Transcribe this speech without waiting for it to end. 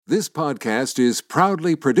This podcast is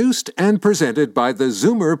proudly produced and presented by the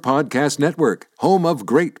Zoomer Podcast Network, home of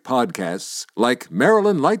great podcasts like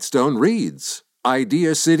Marilyn Lightstone Reads,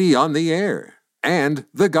 Idea City on the Air, and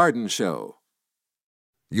The Garden Show.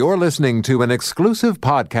 You're listening to an exclusive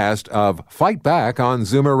podcast of Fight Back on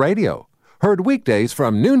Zoomer Radio, heard weekdays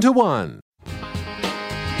from noon to 1.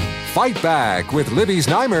 Fight Back with Libby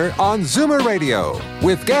Znaimer on Zoomer Radio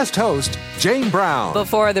with guest host Jane Brown.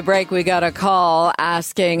 Before the break, we got a call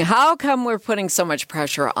asking, how come we're putting so much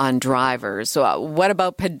pressure on drivers? What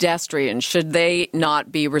about pedestrians? Should they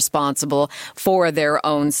not be responsible for their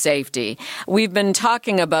own safety? We've been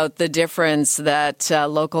talking about the difference that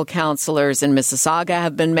local councillors in Mississauga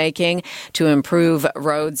have been making to improve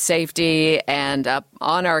road safety. And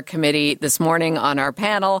on our committee this morning on our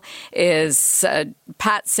panel is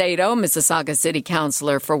Pat Sato, Mississauga City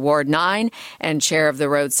Councillor for Ward 9 and Chair of the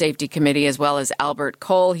Road Safety Committee, as well as Albert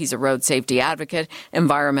Cole. He's a road safety advocate,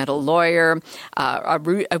 environmental lawyer.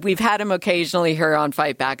 We've had him occasionally here on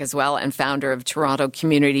Fight Back as well, and founder of Toronto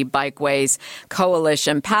Community Bikeways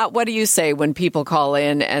Coalition. Pat, what do you say when people call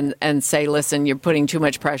in and say, listen, you're putting too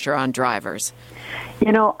much pressure on drivers?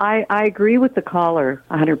 You know, I agree with the caller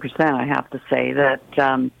 100%, I have to say,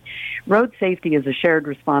 that road safety is a shared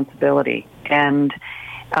responsibility. And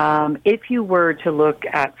if you were to look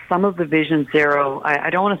at some of the Vision Zero, I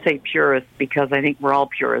don't want to say purists because I think we're all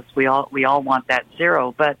purists. We all want that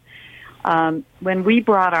zero. But when we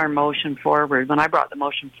brought our motion forward, when I brought the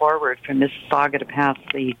motion forward for Mississauga to pass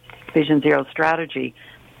the Vision Zero strategy,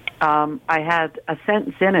 I had a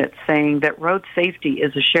sentence in it saying that road safety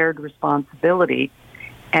is a shared responsibility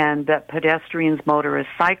and that pedestrians, motorists,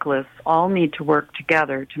 cyclists all need to work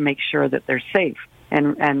together to make sure that they're safe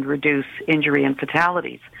and reduce injury and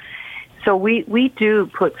fatalities. So we do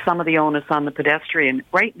put some of the onus on the pedestrian.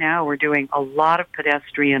 Right now we're doing a lot of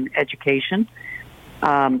pedestrian education.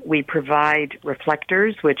 We provide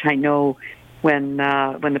reflectors, which I know when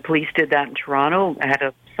the police did that in Toronto, I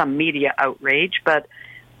had some media outrage, but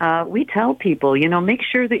we tell people, make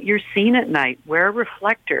sure that you're seen at night. Wear a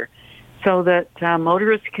reflector so that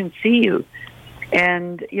motorists can see you.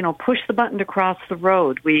 And, push the button to cross the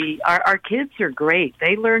road. Our kids are great.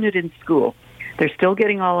 They learn it in school. They're still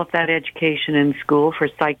getting all of that education in school for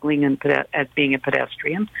cycling and as being a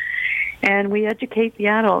pedestrian. And we educate the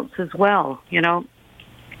adults as well.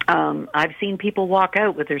 I've seen people walk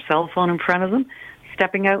out with their cell phone in front of them,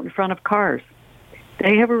 stepping out in front of cars.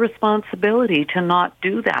 They have a responsibility to not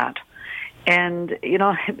do that. And,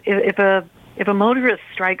 if a motorist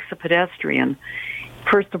strikes a pedestrian,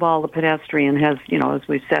 first of all, the pedestrian has, as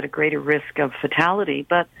we've said, a greater risk of fatality.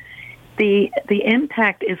 But the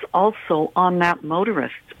impact is also on that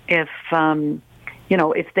motorist. If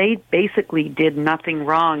they basically did nothing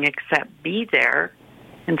wrong except be there,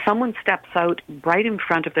 and someone steps out right in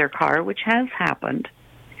front of their car, which has happened,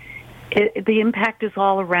 the impact is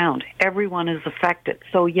all around. Everyone is affected.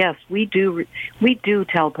 So yes, we do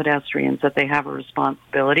tell pedestrians that they have a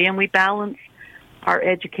responsibility, and we balance our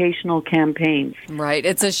educational campaigns. Right.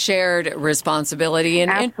 It's a shared responsibility.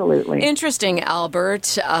 And absolutely. Interesting,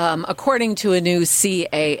 Albert. According to a new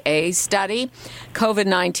CAA study,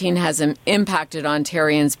 COVID-19 has impacted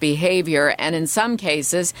Ontarians' behavior and in some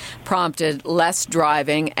cases prompted less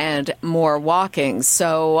driving and more walking.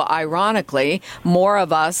 So ironically, more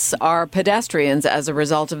of us are pedestrians as a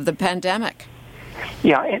result of the pandemic.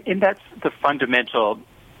 Yeah, and that's the fundamental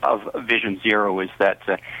of Vision Zero, is that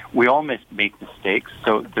we all make mistakes.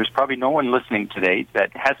 So there's probably no one listening today that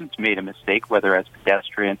hasn't made a mistake, whether as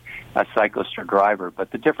pedestrian, a cyclist, or driver. But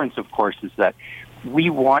the difference, of course, is that we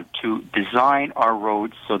want to design our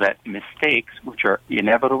roads so that mistakes, which are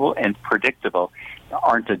inevitable and predictable,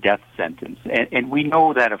 aren't a death sentence. And we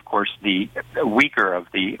know that, of course, the weaker of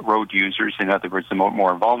the road users, in other words, the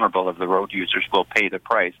more vulnerable of the road users, will pay the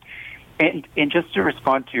price. And just to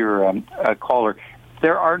respond to your caller,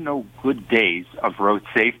 there are no good days of road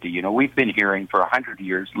safety. We've been hearing for 100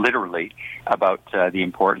 years, literally, about the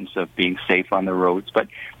importance of being safe on the roads. But,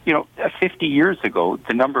 50 years ago,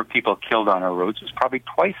 the number of people killed on our roads was probably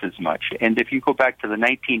twice as much. And if you go back to the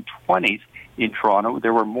 1920s in Toronto,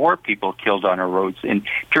 there were more people killed on our roads. And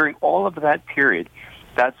during all of that period,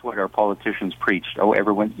 that's what our politicians preached. Oh,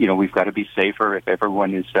 everyone, we've got to be safer if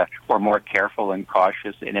everyone is, or more careful and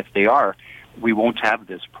cautious. And if they are, we won't have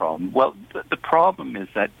this problem. Well, the problem is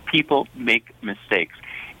that people make mistakes.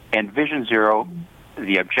 And Vision Zero,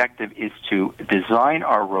 the objective is to design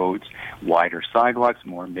our roads, wider sidewalks,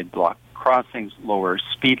 more mid-block crossings, lower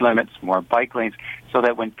speed limits, more bike lanes, so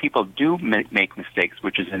that when people do make mistakes,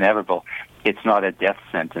 which is inevitable, it's not a death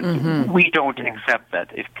sentence. Mm-hmm. We don't accept that.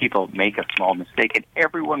 If people make a small mistake, and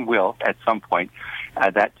everyone will at some point,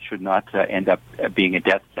 that should not end up being a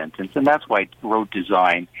death sentence. And that's why road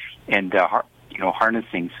design and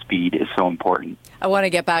harnessing speed is so important. I want to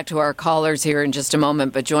get back to our callers here in just a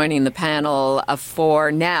moment, but joining the panel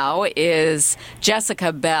for now is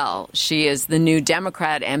Jessica Bell. She is the new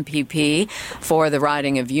Democrat MPP for the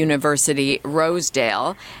riding of University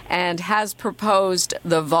Rosedale and has proposed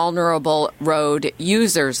the Vulnerable Road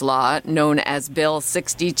Users Law, known as Bill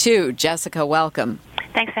 62. Jessica, welcome.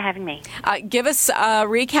 Thanks for having me. Give us a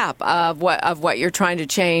recap of what you're trying to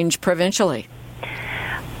change provincially.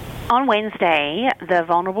 On Wednesday, the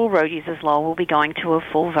Vulnerable Road Users Law will be going to a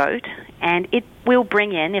full vote, and it will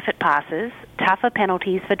bring in, if it passes, tougher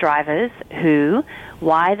penalties for drivers who,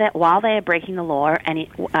 while they are breaking the law, and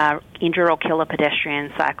injure or kill a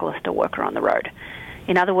pedestrian, cyclist, or worker on the road.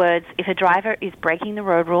 In other words, if a driver is breaking the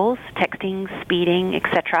road rules, texting, speeding,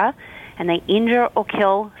 etc., and they injure or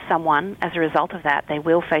kill someone as a result of that, they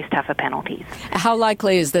will face tougher penalties. How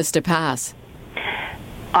likely is this to pass?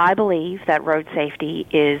 I believe that road safety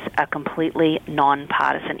is a completely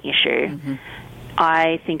non-partisan issue. Mm-hmm.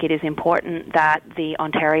 I think it is important that the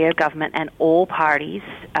Ontario government and all parties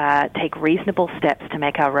take reasonable steps to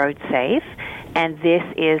make our roads safe, and this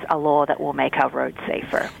is a law that will make our roads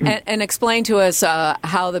safer. And explain to us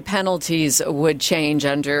how the penalties would change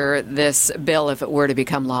under this bill if it were to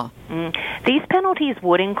become law. These penalties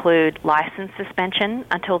would include license suspension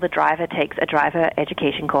until the driver takes a driver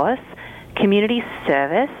education course, community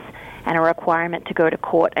service, and a requirement to go to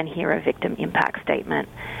court and hear a victim impact statement.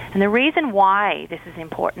 And the reason why this is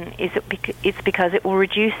important is it's because it will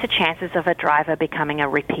reduce the chances of a driver becoming a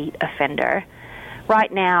repeat offender.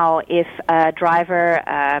 Right now, if a driver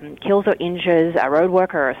kills or injures a road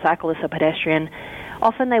worker or a cyclist or pedestrian,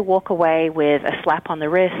 often they walk away with a slap on the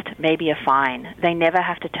wrist, maybe a fine. They never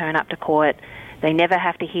have to turn up to court. They never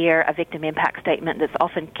have to hear a victim impact statement that's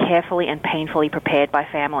often carefully and painfully prepared by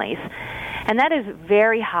families. And that is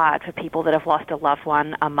very hard for people that have lost a loved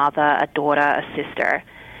one, a mother, a daughter, a sister.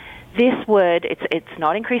 It's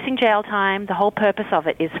not increasing jail time. The whole purpose of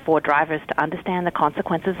it is for drivers to understand the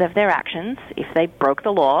consequences of their actions if they broke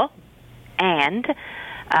the law, and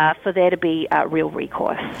for there to be real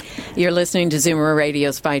recourse. You're listening to Zoomer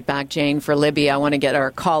Radio's Fight Back. Jane for Libby. I want to get our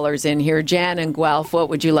callers in here. Jan and Guelph, what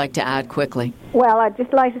would you like to add quickly? Well, I'd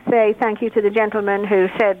just like to say thank you to the gentleman who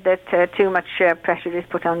said that too much pressure is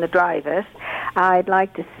put on the drivers. I'd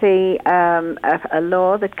like to see a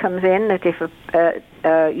law that comes in that if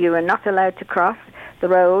you are not allowed to cross the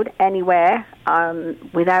road anywhere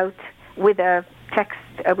with a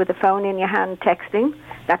phone in your hand texting,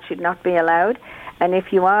 that should not be allowed. And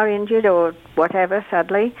if you are injured or whatever,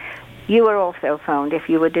 sadly, you are also phoned if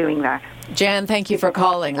you were doing that. Jan, thank you for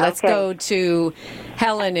calling. Let's go to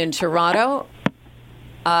Helen in Toronto.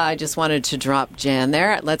 I just wanted to drop Jan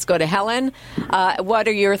there. Let's go to Helen. What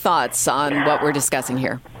are your thoughts on what we're discussing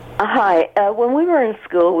here? Hi. When we were in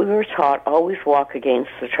school, we were taught always walk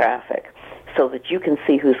against the traffic so that you can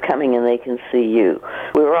see who's coming and they can see you.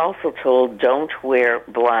 We were also told don't wear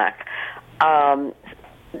black.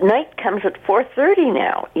 Night comes at 4:30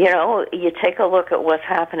 now. You take a look at what's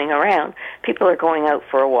happening around. People are going out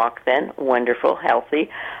for a walk then. Wonderful, healthy.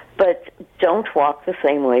 But don't walk the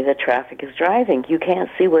same way the traffic is driving. You can't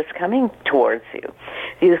see what's coming towards you.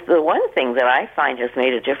 The one thing that I find has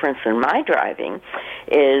made a difference in my driving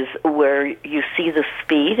is where you see the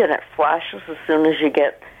speed and it flashes as soon as you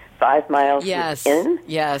get 5 miles in.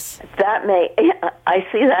 Yes. I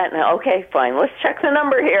see that now. Okay, fine. Let's check the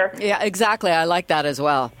number here. Yeah, exactly. I like that as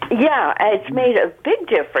well. Yeah, it's made a big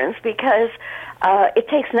difference because it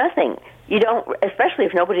takes nothing. You don't, especially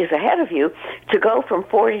if nobody's ahead of you, to go from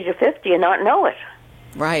 40 to 50 and not know it.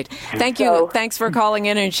 Right. Thank you. Thanks for calling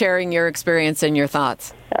in and sharing your experience and your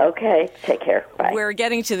thoughts. Okay. Take care. Bye. We're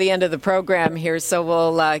getting to the end of the program here, so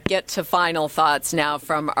we'll get to final thoughts now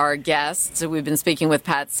from our guests. So we've been speaking with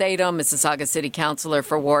Pat Sato, Mississauga City Councillor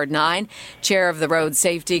for Ward 9, Chair of the Road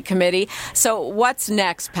Safety Committee. So what's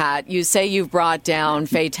next, Pat? You say you've brought down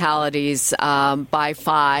fatalities by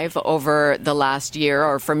 5 over the last year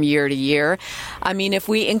or from year to year. I mean, if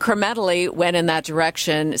we incrementally went in that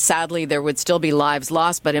direction, sadly, there would still be lives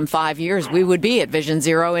lost, but in 5 years, we would be at Vision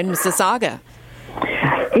Zero in Mississauga.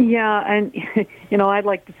 Yeah, and, I'd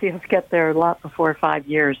like to see us get there a lot before 5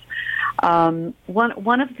 years. One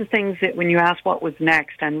of the things that when you ask what was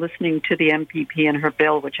next, I'm listening to the MPP and her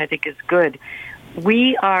bill, which I think is good.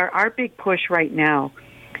 Our big push right now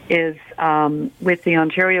is with the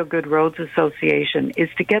Ontario Good Roads Association is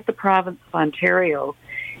to get the province of Ontario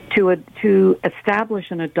to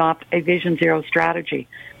establish and adopt a Vision Zero strategy.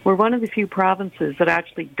 We're one of the few provinces that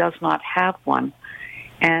actually does not have one.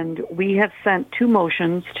 And we have sent 2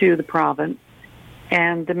 motions to the province,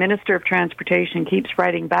 and the Minister of Transportation keeps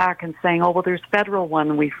writing back and saying, oh, well, there's a federal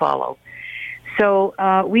one we follow.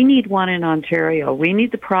 So we need one in Ontario. We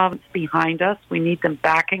need the province behind us. We need them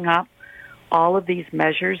backing up all of these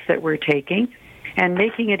measures that we're taking and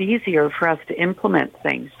making it easier for us to implement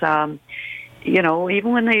things.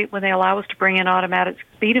 Even when they allow us to bring in automatic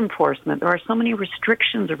speed enforcement, there are so many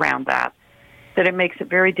restrictions around that it makes it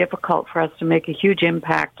very difficult for us to make a huge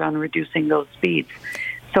impact on reducing those speeds.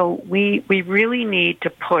 So we really need to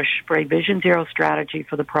push for a Vision Zero strategy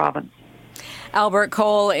for the province. Albert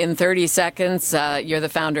Cole, in 30 seconds, you're the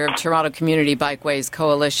founder of Toronto Community Bikeways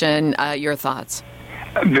Coalition. Your thoughts?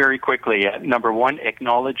 Very quickly, number one,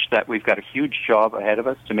 acknowledge that we've got a huge job ahead of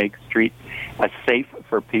us to make streets safe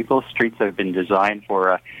for people, streets that have been designed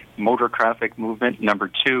for motor traffic movement.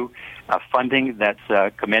 Number two, funding that's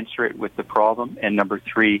commensurate with the problem. And number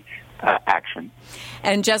three, action.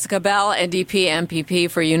 And Jessica Bell, NDP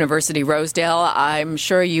MPP for University Rosedale, I'm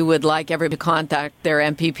sure you would like everybody to contact their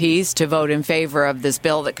MPPs to vote in favor of this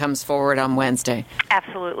bill that comes forward on Wednesday.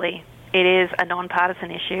 Absolutely. It is a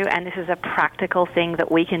nonpartisan issue, and this is a practical thing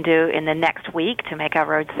that we can do in the next week to make our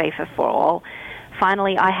roads safer for all.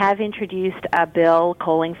 Finally, I have introduced a bill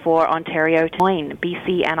calling for Ontario to join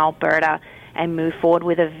BC and Alberta and move forward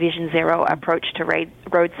with a Vision Zero approach to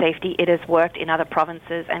road safety. It has worked in other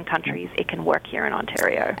provinces and countries. It can work here in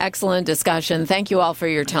Ontario. Excellent discussion. Thank you all for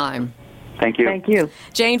your time. Thank you. Thank you.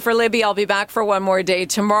 Jane, for Libby, I'll be back for one more day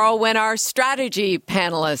tomorrow when our strategy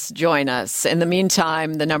panelists join us. In the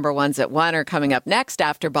meantime, the number ones at 1 are coming up next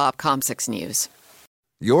after Bob Com6 News.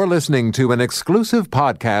 You're listening to an exclusive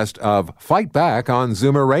podcast of Fight Back on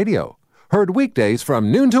Zoomer Radio. Heard weekdays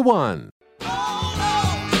from noon to 1.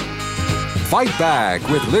 Fight Back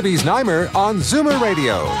with Libby Znaimer on Zoomer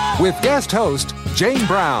Radio with guest host Jane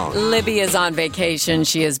Brown. Libby is on vacation.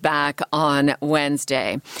 She is back on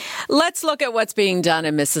Wednesday. Let's look at what's being done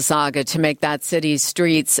in Mississauga to make that city's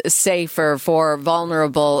streets safer for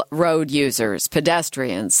vulnerable road users,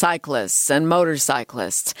 pedestrians, cyclists, and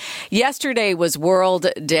motorcyclists. Yesterday was World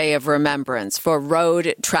Day of Remembrance for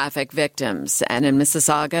road traffic victims. And in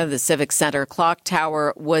Mississauga, the Civic Center clock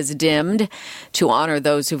tower was dimmed to honor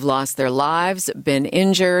those who've lost their lives, been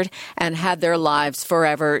injured, and had their lives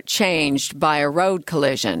forever changed by a road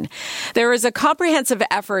collision. There is a comprehensive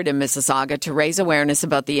effort in Mississauga to raise awareness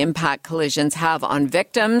about the impact collisions have on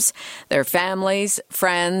victims, their families,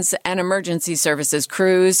 friends, and emergency services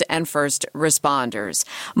crews and first responders.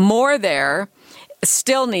 More there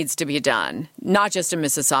still needs to be done, not just in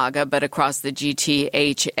Mississauga, but across the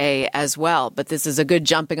GTHA as well. But this is a good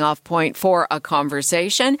jumping off point for a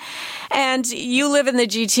conversation. And you live in the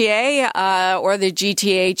GTA or the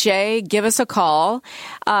GTHA, give us a call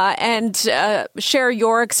and share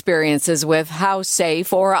your experiences with how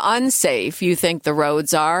safe or unsafe you think the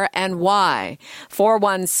roads are and why.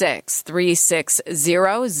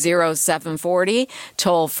 416-360-0740,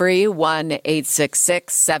 toll free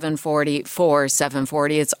 1-866-740-4740.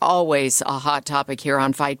 It's always a hot topic here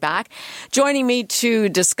on Fight Back. Joining me to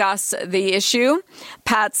discuss the issue,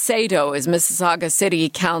 Pat Sato is Mississauga City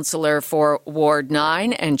Councillor for Ward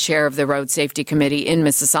 9 and Chair of the Road Safety Committee in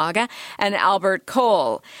Mississauga. And Albert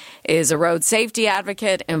Cole is a road safety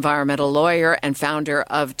advocate, environmental lawyer, and founder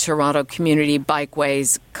of Toronto Community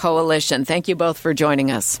Bikeways Coalition. Thank you both for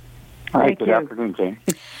joining us. Hi, good afternoon, Jane.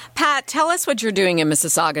 Pat, tell us what you're doing in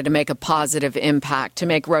Mississauga to make a positive impact, to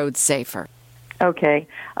make roads safer. Okay.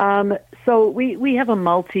 So we have a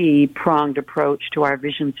multi-pronged approach to our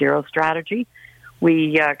Vision Zero strategy.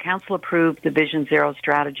 We council approved the Vision Zero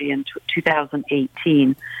strategy in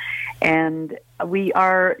 2018, and we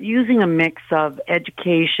are using a mix of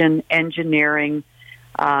education, engineering,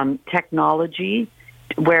 technology,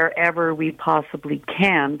 wherever we possibly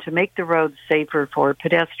can to make the roads safer for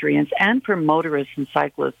pedestrians and for motorists and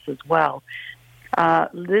cyclists as well.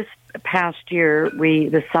 This past year,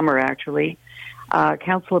 this summer actually,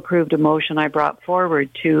 Council approved a motion I brought forward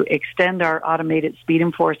to extend our automated speed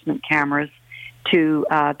enforcement cameras to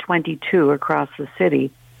 22 across the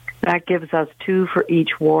city. That gives us 2 for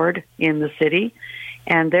each ward in the city,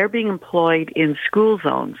 and they're being employed in school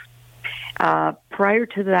zones. Prior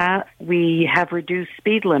to that, we have reduced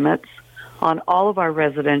speed limits on all of our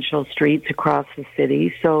residential streets across the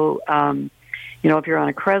city. So, if you're on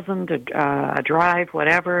a crescent, a drive,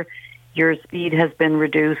 whatever, your speed has been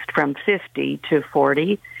reduced from 50 to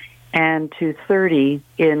 40. and to 30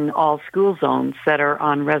 in all school zones that are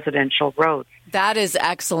on residential roads. That is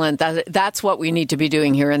excellent. That's what we need to be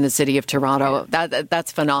doing here in the city of Toronto.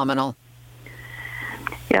 That's phenomenal.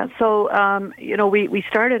 Yeah, so, we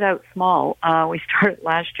started out small. We started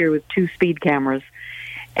last year with 2 speed cameras,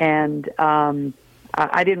 and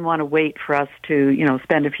I didn't want to wait for us to,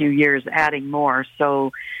 spend a few years adding more,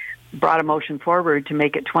 so brought a motion forward to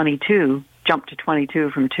make it 22, jumped to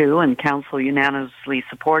 22 from 2, and council unanimously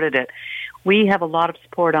supported it. We have a lot of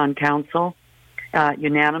support on council,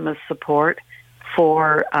 unanimous support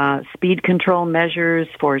for speed control measures,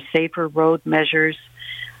 for safer road measures.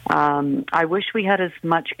 I wish we had as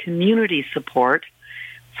much community support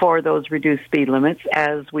for those reduced speed limits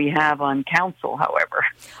as we have on council, however.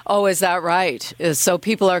 Oh, is that right? So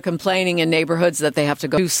people are complaining in neighborhoods that they have to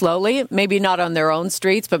go too slowly, maybe not on their own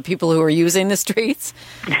streets, but people who are using the streets?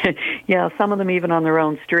 Yeah, some of them even on their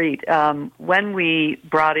own street. When we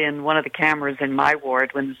brought in one of the cameras in my ward,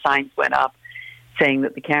 when the signs went up saying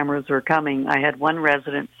that the cameras were coming, I had one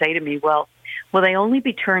resident say to me, well, will they only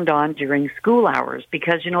be turned on during school hours?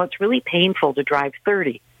 Because, it's really painful to drive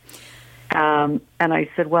 30. And I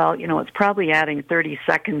said, well, it's probably adding 30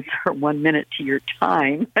 seconds or 1 minute to your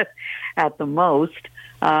time at the most.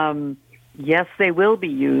 Yes, they will be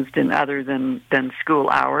used in other than school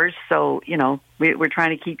hours. So, we're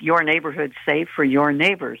trying to keep your neighborhood safe for your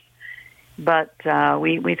neighbors. But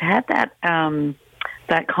we've had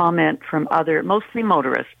that comment from mostly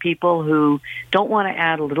motorists, people who don't want to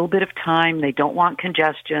add a little bit of time. They don't want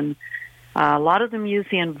congestion. A lot of them use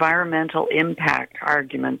the environmental impact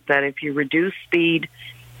argument that if you reduce speed,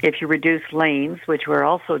 if you reduce lanes, which we're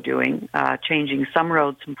also doing, changing some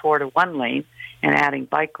roads from 4 to 1 lane and adding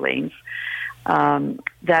bike lanes,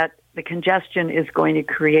 that the congestion is going to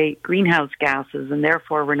create greenhouse gases, and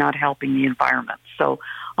therefore we're not helping the environment. So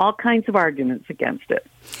all kinds of arguments against it.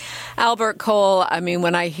 Albert Cole,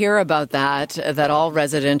 when I hear about that all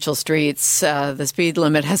residential streets, the speed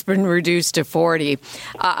limit has been reduced to 40,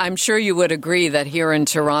 I'm sure you would agree that here in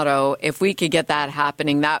Toronto, if we could get that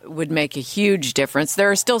happening, that would make a huge difference. There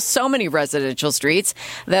are still so many residential streets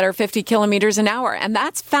that are 50 kilometers an hour, and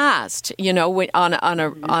that's fast,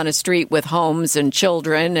 on a street with homes and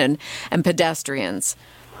children and pedestrians.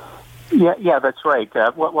 Yeah, that's right.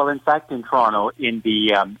 Well, in fact, in Toronto, in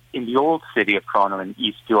the old city of Toronto in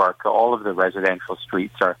East York, all of the residential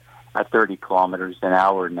streets are at 30 kilometers an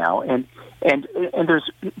hour now, and there's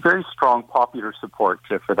very strong popular support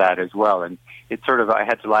for that as well. And it's sort of, I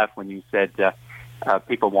had to laugh when you said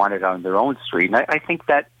people want it on their own street, and I think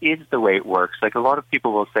that is the way it works. Like, a lot of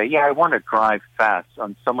people will say, yeah, I want to drive fast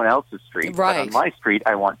on someone else's street, right, but on my street,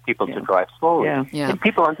 I want people to drive slowly. Yeah. And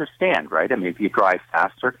people understand, right? If you drive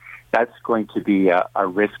faster, that's going to be a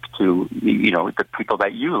risk to, the people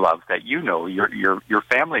that you love, that your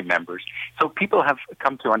family members. So people have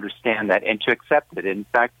come to understand that and to accept it. In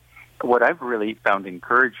fact, what I've really found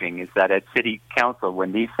encouraging is that at City Council,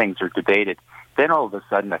 when these things are debated, then all of a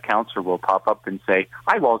sudden a councillor will pop up and say,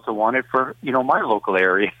 I also want it for, my local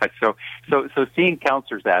area. So seeing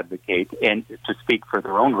councillors advocate and to speak for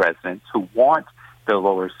their own residents who want the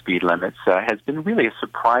lower speed limits has been really a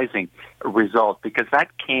surprising result, because that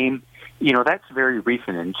came, that's very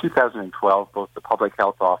recent. In 2012, both the public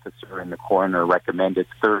health officer and the coroner recommended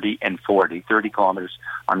 30 and 40, 30 kilometers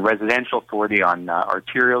on residential, 40 on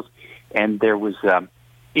arterials, and there was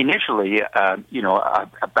initially, a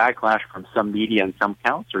backlash from some media and some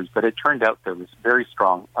councillors, but it turned out there was very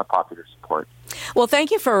strong popular support. Well,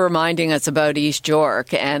 thank you for reminding us about East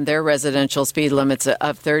York and their residential speed limits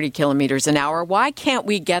of 30 kilometers an hour. Why can't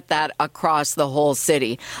we get that across the whole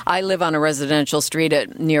city? I live on a residential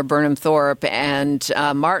street near Burnham Thorpe and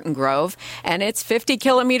Martin Grove, and it's 50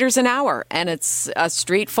 kilometers an hour, and it's a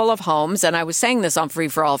street full of homes. And I was saying this on Free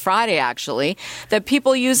for All Friday, actually, that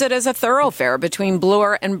people use it as a thoroughfare between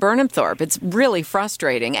Bloor and Burnham Thorpe. It's really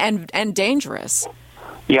frustrating and dangerous.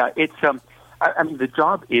 Yeah, it's the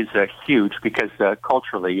job is huge because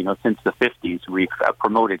culturally, since the 50s, we've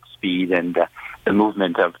promoted speed and the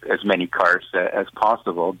movement of as many cars as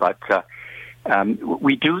possible. But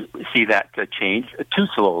we do see that change too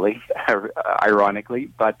slowly,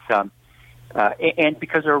 ironically. But and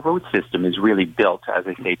because our road system is really built, as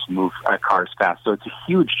I say, to move cars fast. So it's a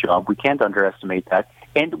huge job. We can't underestimate that.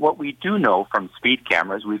 And what we do know from speed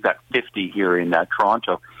cameras, we've got 50 here in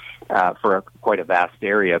Toronto, for quite a vast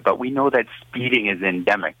area, but we know that speeding is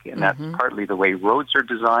endemic, and that's partly the way roads are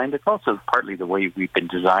designed. It's also partly the way we've been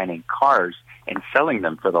designing cars and selling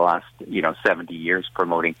them for the last 70 years,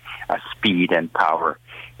 promoting speed and power.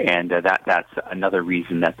 And that's another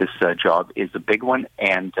reason that this job is a big one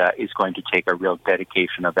and is going to take a real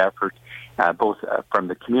dedication of effort, both from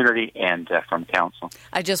the community and from council.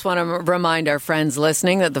 I just want to remind our friends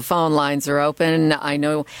listening that the phone lines are open. I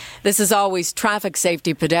know this is always traffic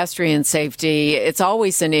safety, pedestrian safety. It's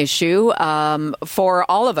always an issue for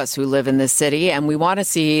all of us who live in this city, and we want to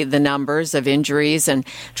see the numbers of injuries and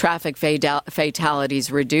traffic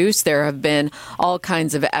fatalities reduced. There have been all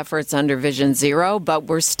kinds of efforts under Vision Zero, but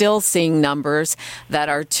we're still seeing numbers that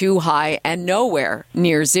are too high and nowhere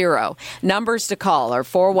near zero. Numbers to call are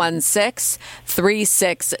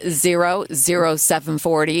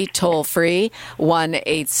 416-360-0740, toll free,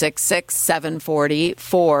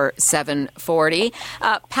 1-866-740-4740.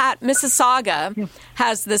 Pat, Mississauga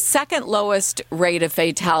has the second lowest rate of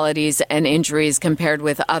fatalities and injuries compared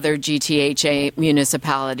with other GTHA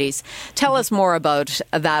municipalities. Tell us more about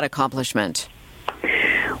that accomplishment.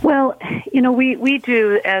 Well, we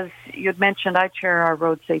do, as you had mentioned, I chair our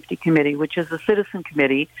Road Safety Committee, which is a citizen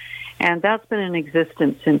committee, and that's been in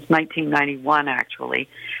existence since 1991, actually.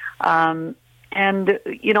 I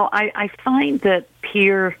find that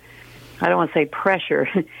peer, I don't want to say pressure,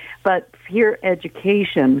 but peer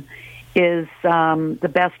education is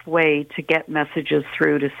the best way to get messages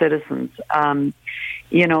through to citizens.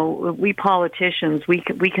 We politicians, we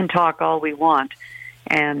can talk all we want,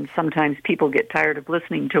 and sometimes people get tired of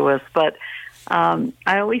listening to us. But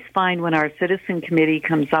I always find when our citizen committee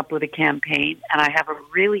comes up with a campaign, and I have a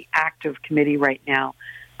really active committee right now,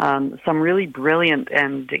 some really brilliant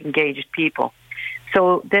and engaged people.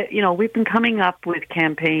 So that, we've been coming up with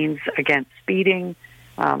campaigns against speeding,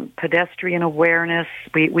 pedestrian awareness.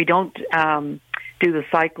 We don't do the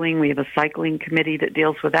cycling. We have a cycling committee that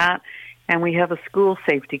deals with that, and we have a school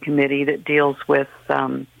safety committee that deals with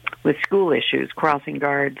school issues, crossing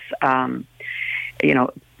guards,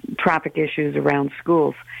 traffic issues around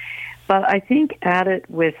schools. But I think at it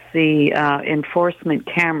with the enforcement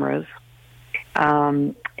cameras,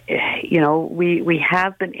 we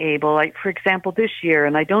have been able, like, for example, this year,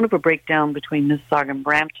 and I don't have a breakdown between Mississauga and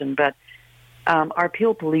Brampton, but our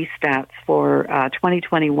Peel Police stats for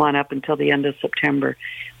 2021 up until the end of September,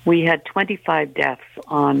 we had 25 deaths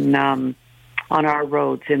on our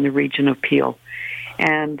roads in the region of Peel.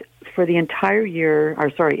 And for the entire year,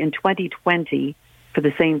 in 2020, for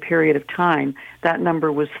the same period of time, that number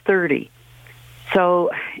was 30. So,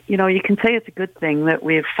 you can say it's a good thing that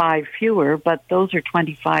we have 5 fewer, but those are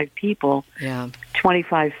 25 people,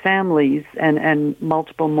 25 families, and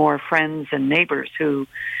multiple more friends and neighbors who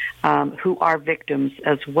are victims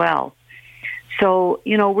as well. So,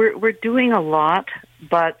 we're doing a lot,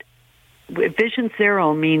 but Vision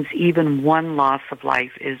Zero means even one loss of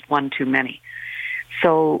life is one too many.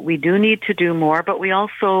 So we do need to do more, but we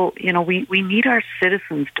also, we need our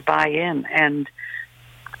citizens to buy in. And,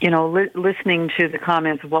 listening to the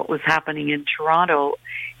comments of what was happening in Toronto,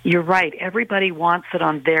 you're right. Everybody wants it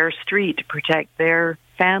on their street to protect their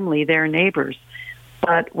family, their neighbors.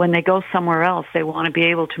 But when they go somewhere else, they want to be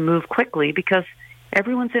able to move quickly because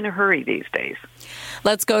everyone's in a hurry these days.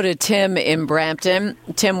 Let's go to Tim in Brampton.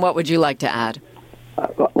 Tim, what would you like to add?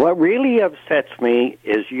 What really upsets me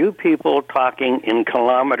is you people talking in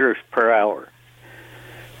kilometers per hour.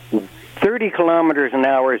 30 kilometers an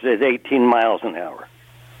hour is 18 miles an hour.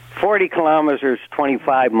 40 kilometers,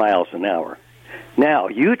 25 miles an hour. Now,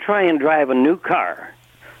 you try and drive a new car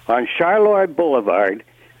on Charlotte Boulevard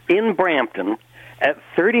in Brampton at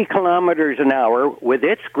 30 kilometers an hour with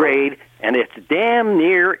its grade, and it's damn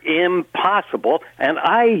near impossible, and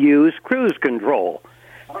I use cruise control.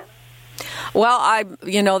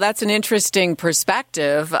 Well, that's an interesting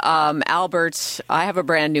perspective. Albert, I have a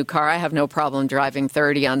brand new car. I have no problem driving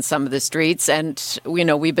 30 on some of the streets. And,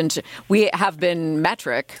 we have been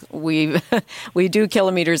metric. We do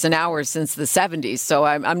kilometers an hour since the 70s. So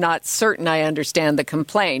I'm not certain I understand the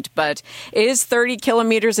complaint. But is 30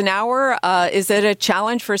 kilometers an hour, is it a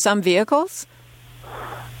challenge for some vehicles?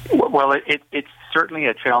 Well, it's certainly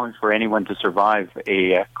a challenge for anyone to survive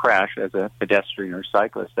a crash as a pedestrian or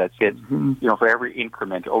cyclist. That's it. Mm-hmm. For every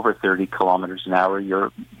increment over 30 kilometers an hour,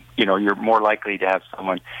 you're more likely to have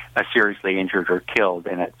someone seriously injured or killed.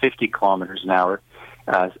 And at 50 kilometers an hour,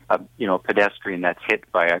 a pedestrian that's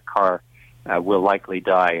hit by a car will likely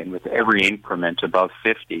die. And with every increment above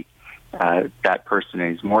 50, that person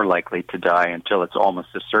is more likely to die until it's almost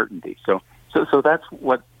a certainty. So that's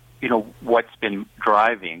what's been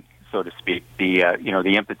driving, so to speak, the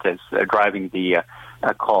impetus driving the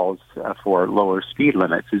calls for lower speed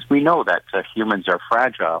limits is we know that humans are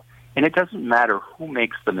fragile And it doesn't matter who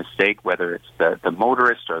makes the mistake, whether it's the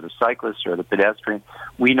motorist or the cyclist or the pedestrian.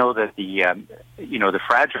 We know that the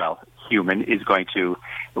fragile human is going to,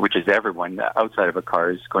 which is everyone outside of a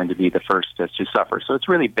car, is going to be the first to suffer. So it's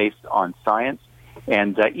really based on science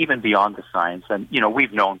and even beyond the science. And,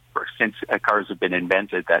 we've known since cars have been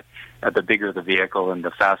invented that the bigger the vehicle and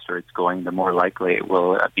the faster it's going, the more likely it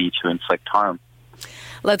will be to inflict harm.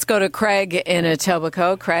 Let's go to Craig in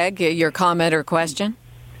Etobicoke. Craig, your comment or question?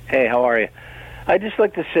 Hey, how are you? I'd just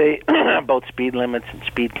like to say about speed limits and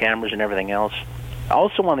speed cameras and everything else.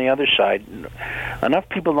 Also, on the other side, enough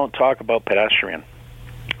people don't talk about pedestrian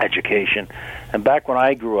education. And back when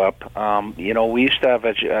I grew up, we used to have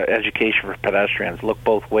education for pedestrians. Look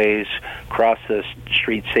both ways, cross the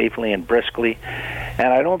street safely and briskly.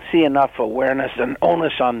 And I don't see enough awareness and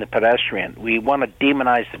onus on the pedestrian. We want to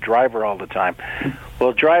demonize the driver all the time.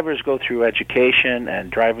 Well, drivers go through education and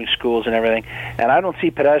driving schools and everything, and I don't see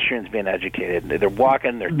pedestrians being educated. They're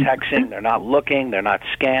walking, they're texting, they're not looking, they're not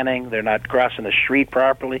scanning, they're not crossing the street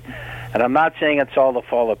properly. And I'm not saying it's all the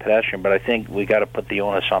fault of pedestrian, but I think we got to put the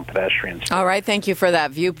onus on pedestrians. All right, thank you for that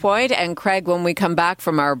viewpoint. And Craig, when we come back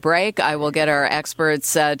from our break, I will get our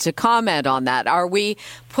experts to comment on that. Are we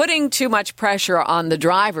putting too much pressure on the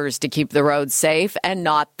drivers to keep the roads safe and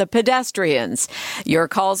not the pedestrians? Your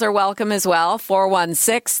calls are welcome as well.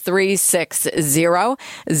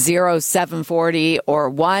 416-360-0740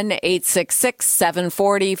 or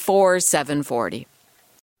 1-866-740-4740.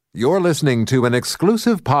 You're listening to an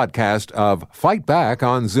exclusive podcast of Fight Back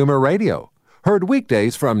on Zoomer Radio. Heard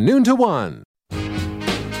weekdays from noon to 1.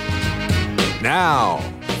 Now,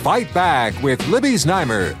 Fight Back with Libby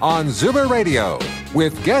Znaimer on Zoomer Radio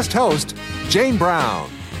with guest host Jane Brown.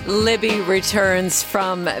 Libby returns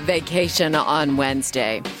from vacation on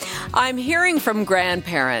Wednesday. I'm hearing from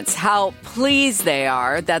grandparents how pleased they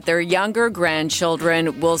are that their younger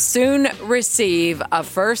grandchildren will soon receive a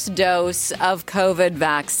first dose of COVID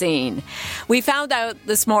vaccine. We found out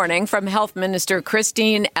this morning from Health Minister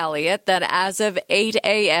Christine Elliott that as of 8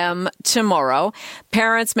 a.m. tomorrow,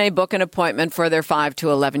 parents may book an appointment for their 5 to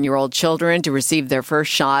 11-year-old children to receive their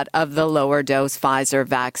first shot of the lower dose Pfizer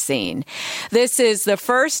vaccine. This is the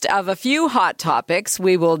first of a few hot topics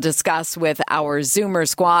we will discuss with our Zoomer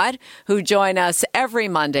squad, who join us every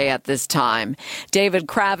Monday at this time. David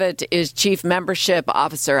Kravitz is Chief Membership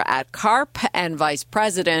Officer at CARP and Vice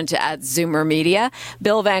President at Zoomer Media.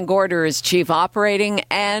 Bill Van Gorder is Chief Operating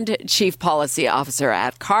and Chief Policy Officer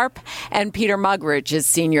at CARP. And Peter Muggeridge is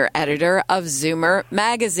Senior Editor of Zoomer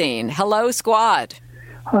Magazine. Hello, squad.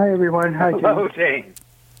 Hi, everyone. Hi, Jane. Hello, Jane.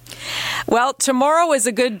 Well, tomorrow is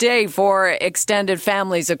a good day for extended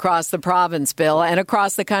families across the province, Bill, and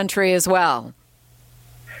across the country as well.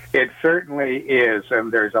 It certainly is,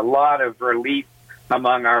 and there's a lot of relief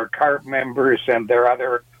among our CARP members and their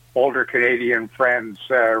other older Canadian friends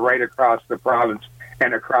right across the province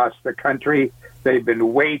and across the country. They've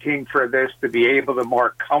been waiting for this to be able to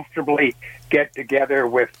more comfortably get together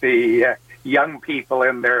with the young people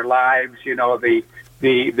in their lives, the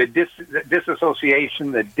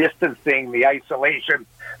disassociation, the distancing, the isolation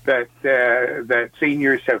that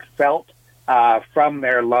seniors have felt from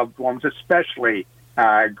their loved ones, especially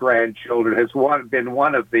grandchildren, has been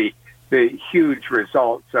one of the huge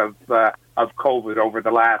results of COVID over the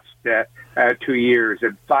last 2 years.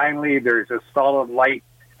 And finally, there's a solid light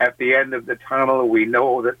at the end of the tunnel. We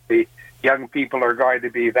know that the young people are going to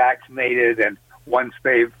be vaccinated, and once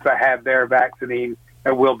they've had their vaccine,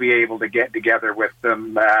 we'll be able to get together with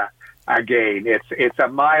them again. It's a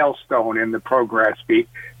milestone in the progress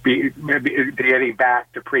getting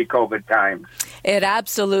back to pre-COVID times. It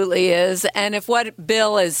absolutely is. And if what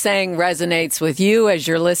Bill is saying resonates with you as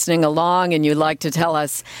you're listening along and you'd like to tell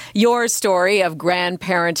us your story of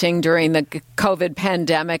grandparenting during the COVID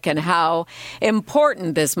pandemic and how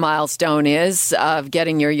important this milestone is of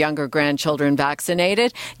getting your younger grandchildren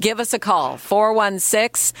vaccinated, give us a call,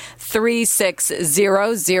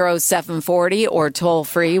 416-360-0740 or toll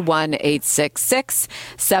free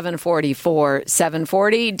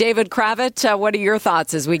 1-866-744-740. David Kravitz, what are your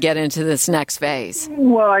thoughts as we get into this next phase?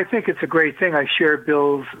 Well, I think it's a great thing. I share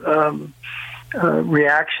Bill's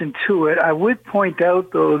reaction to it. I would point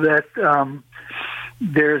out, though, that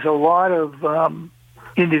there's a lot of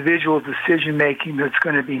individual decision-making that's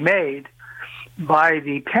going to be made by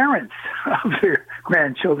the parents of their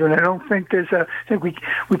grandchildren. I don't think I think we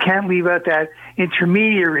can't leave out that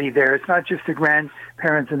intermediary there. It's not just the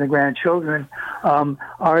grandparents and the grandchildren.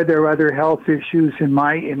 Are there other health issues? In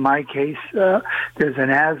my case, there's an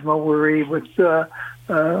asthma worry with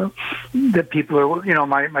that people are,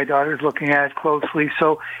 my daughter's looking at closely.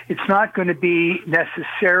 So it's not going to be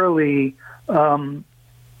necessarily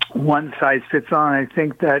one size fits all. I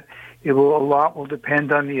think that a lot will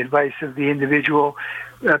depend on the advice of the individual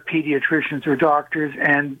pediatricians or doctors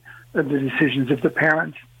and the decisions of the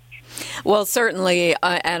parents. Well, certainly,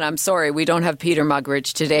 and I'm sorry, we don't have Peter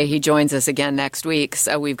Muggeridge today. He joins us again next week.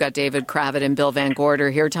 So we've got David Kravitz and Bill Van Gorder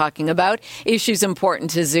here talking about issues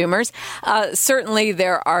important to Zoomers. Certainly,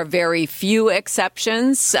 there are very few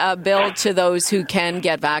exceptions, Bill, to those who can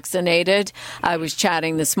get vaccinated. I was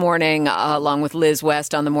chatting this morning along with Liz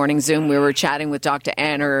West on the morning Zoom. We were chatting with Dr.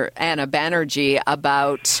 Anna Banerjee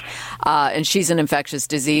about, and she's an infectious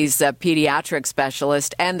disease pediatric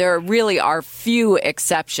specialist, and there really are few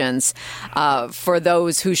exceptions for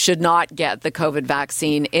those who should not get the COVID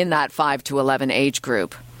vaccine in that 5 to 11 age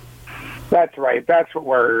group. That's right. That's what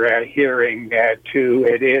we're hearing too.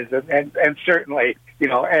 It is, and certainly,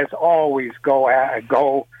 as always,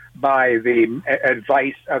 go by the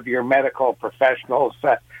advice of your medical professionals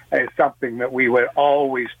is something that we would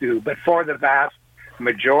always do. But for the vast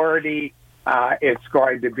majority, it's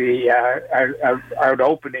going to be an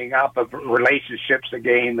opening up of relationships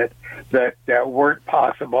again that weren't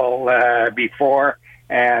possible before,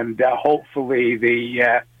 and hopefully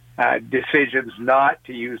the decisions not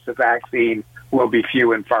to use the vaccine will be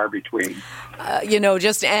few and far between.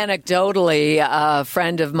 Just anecdotally, a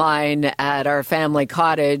friend of mine at our family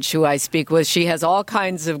cottage who I speak with, she has all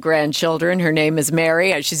kinds of grandchildren. Her name is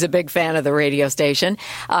Mary. She's a big fan of the radio station.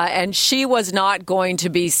 And she was not going to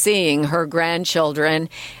be seeing her grandchildren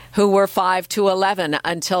who were 5 to 11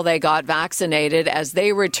 until they got vaccinated as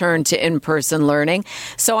they returned to in-person learning.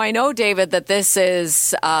 So I know, David, that this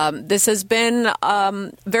has been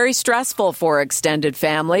very stressful for extended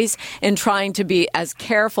families in trying to be as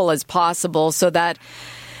careful as possible so that,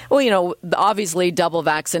 obviously double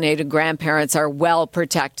vaccinated grandparents are well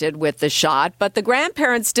protected with the shot, but the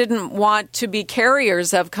grandparents didn't want to be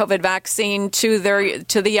carriers of COVID vaccine to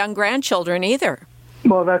the young grandchildren either.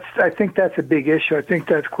 Well, I think that's a big issue. I think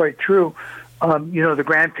that's quite true. The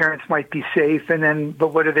grandparents might be safe, but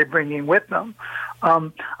what are they bringing with them?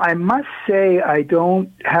 I must say I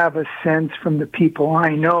don't have a sense from the people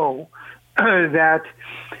I know that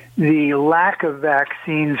the lack of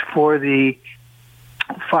vaccines for the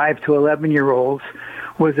 5 to 11-year-olds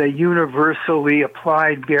was a universally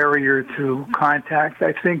applied barrier to contact.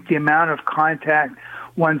 I think the amount of contact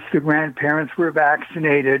once the grandparents were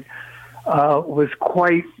vaccinated was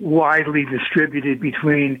quite widely distributed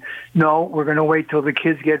between, no, we're going to wait till the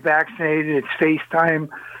kids get vaccinated, it's FaceTime,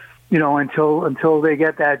 until they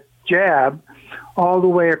get that jab, all the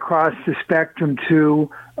way across the spectrum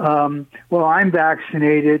to, well, I'm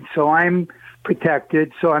vaccinated, so I'm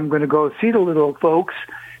protected, so I'm going to go see the little folks,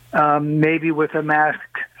 maybe with a mask,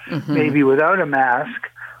 maybe without a mask.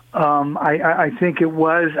 I think it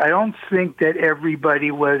was, I don't think that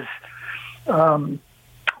everybody was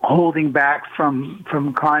holding back from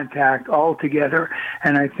contact altogether.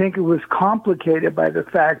 And I think it was complicated by the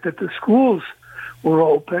fact that the schools were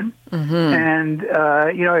open. And,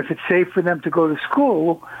 if it's safe for them to go to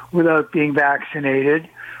school without being vaccinated,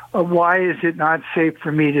 why is it not safe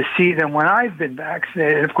for me to see them when I've been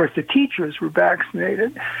vaccinated? And of course, the teachers were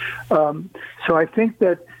vaccinated. So I think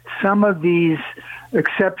that some of these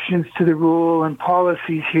exceptions to the rule and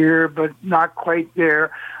policies here, but not quite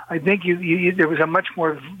there, I think there was a much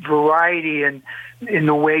more variety in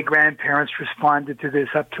the way grandparents responded to this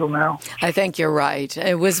up till now. I think you're right.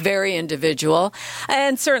 It was very individual.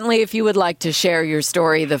 And certainly if you would like to share your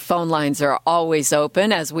story, the phone lines are always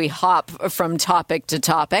open as we hop from topic to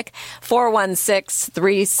topic.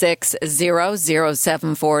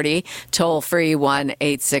 416-360-0740, toll free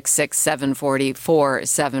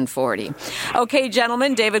 1-866-740-4740. Okay,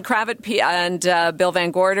 gentlemen, David Kravitz and Bill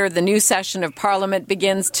Van Gorder, the new session of Parliament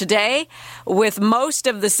begins today with most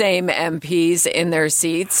of the same MPs in their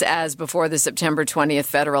seats as before the September 20th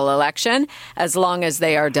federal election, as long as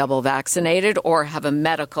they are double vaccinated or have a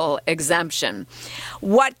medical exemption.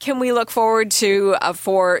 What can we look forward to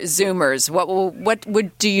for Zoomers?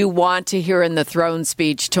 What do you want to hear in the throne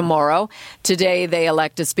speech tomorrow? Today they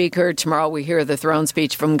elect a speaker. Tomorrow we hear the throne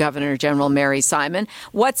speech from Governor General Mary Simon.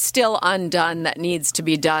 What's still undone that needs to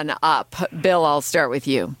be done up? Bill, I'll start with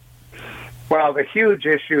you. Well, the huge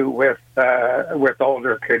issue with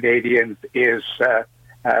older Canadians is the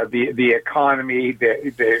economy,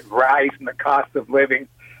 the rise in the cost of living.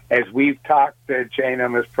 As we've talked, Jane,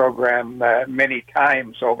 on this program many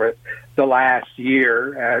times over the last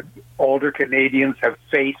year, older Canadians have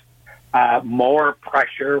faced more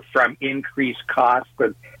pressure from increased costs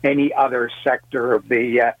than any other sector of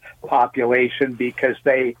the population because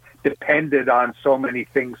they depended on so many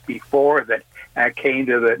things before that came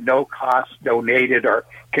to the no cost donated or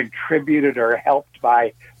contributed or helped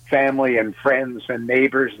by family and friends and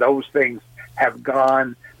neighbors. Those things have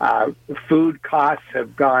gone. Food costs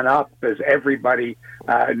have gone up, as everybody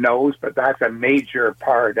knows, but that's a major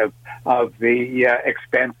part of the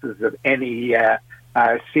expenses of any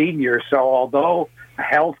senior. So although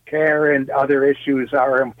health care and other issues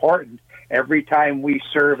are important, every time we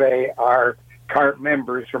survey our CARP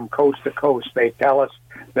members from coast to coast, they tell us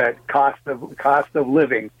that cost of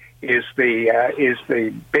living is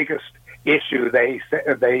the biggest issue they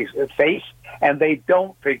face, and they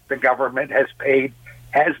don't think the government has paid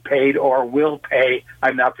or will pay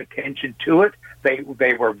enough attention to it.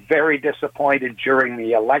 They were very disappointed during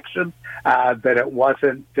the election that it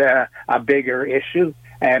wasn't a bigger issue.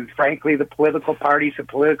 And frankly, the political parties and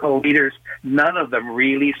political leaders, none of them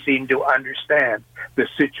really seem to understand the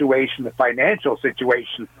situation, the financial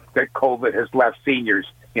situation that COVID has left seniors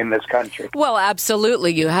in this country. Well,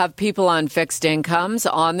 absolutely. You have people on fixed incomes,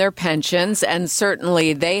 on their pensions, and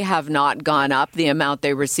certainly they have not gone up. The amount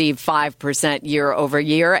they receive 5% year over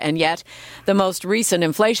year. And yet the most recent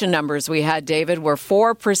inflation numbers we had, David, were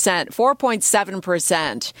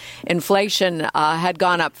 4.7%. Inflation had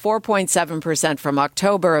gone up 4.7% from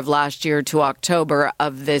October of last year to October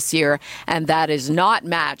of this year. And that is not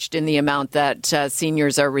matched in the amount that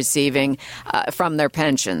seniors are receiving from their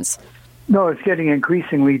pensions. No, it's getting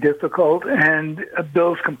increasingly difficult, and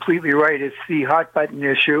Bill's completely right. It's the hot button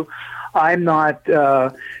issue. I'm not,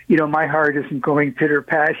 my heart isn't going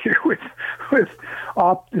pitter-pat here with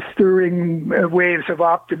stirring waves of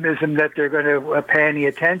optimism that they're going to pay any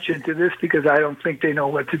attention to this, because I don't think they know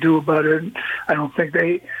what to do about it. I don't think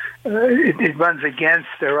it runs against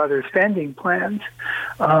their other spending plans.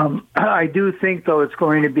 I do think, though, it's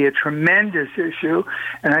going to be a tremendous issue,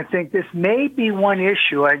 and I think this may be one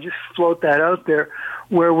issue, I just float that out there,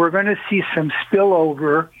 where we're going to see some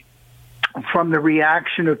spillover from the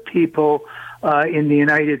reaction of people in the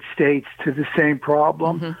United States to the same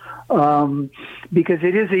problem. Mm-hmm. Because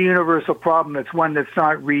it is a universal problem. It's one that's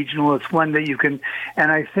not regional. It's one that you can,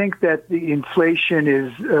 and I think that the inflation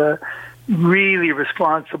is really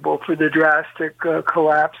responsible for the drastic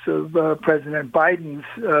collapse of President Biden's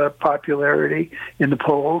popularity in the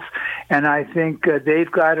polls. And I think they've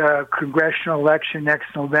got a congressional election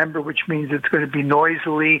next November, which means it's going to be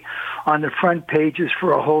noisily on the front pages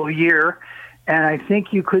for a whole year. And I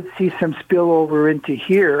think you could see some spillover into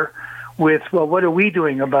here with, well, what are we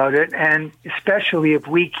doing about it? And especially if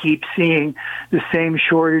we keep seeing the same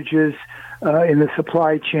shortages in the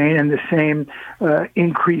supply chain and the same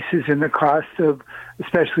increases in the cost of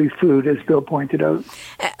especially food, as Bill pointed out.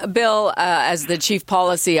 Bill, as the Chief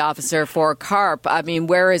Policy Officer for CARP, I mean,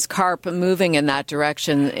 where is CARP moving in that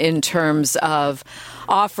direction in terms of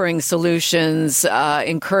offering solutions,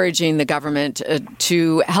 encouraging the government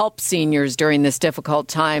to help seniors during this difficult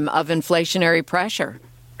time of inflationary pressure?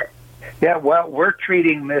 Yeah, well, we're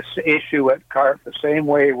treating this issue at CARP the same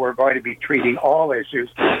way we're going to be treating all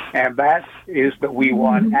issues, and that is that we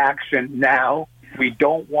want action now. We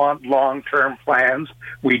don't want long-term plans.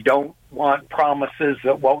 We don't want promises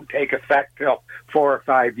that won't take effect till 4 or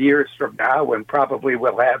 5 years from now, when probably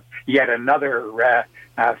we'll have yet another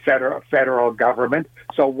federal government.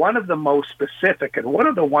 So one of the most specific, and one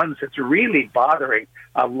of the ones that's really bothering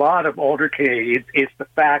a lot of older Canadians, is the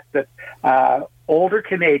fact that older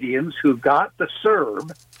Canadians who got the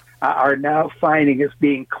CERB are now finding it's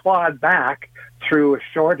being clawed back through a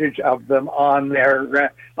shortage of them on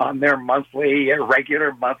their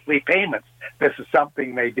regular monthly payments. This is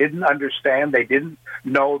something they didn't understand. They didn't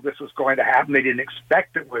know this was going to happen. They didn't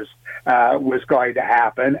expect it was going to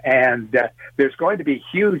happen. And there's going to be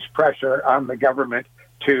huge pressure on the government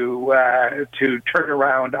to turn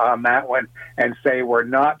around on that one and say we're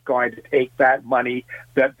not going to take that money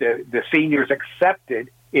that the seniors accepted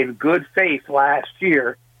in good faith last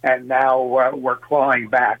year, and now we're clawing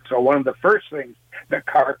back. So one of the first things that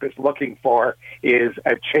CARP is looking for is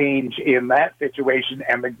a change in that situation,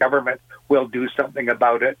 and the government will do something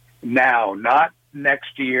about it now, not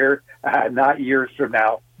next year, not years from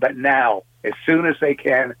now, but now, as soon as they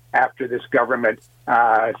can, after this government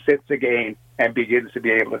sits again and begins to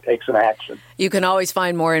be able to take some action. You can always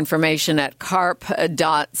find more information at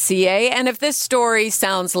carp.ca. And if this story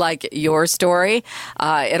sounds like your story,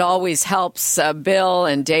 it always helps Bill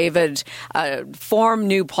and David form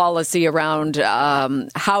new policy around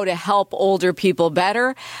how to help older people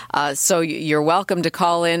better. So you're welcome to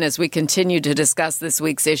call in as we continue to discuss this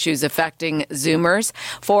week's issues affecting Zoomers.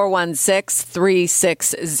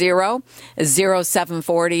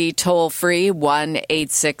 416-360-0740, toll free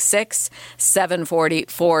 1-866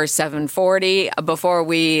 740-4740. Before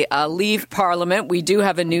we leave Parliament, we do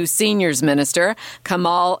have a new seniors minister,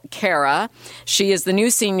 Kamal Khera. She is the new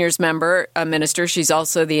seniors minister. She's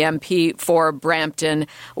also the MP for Brampton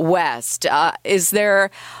West. Is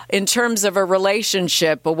there, in terms of a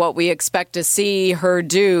relationship, what we expect to see her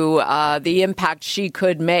do, the impact she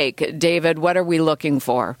could make? David, what are we looking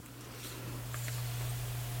for?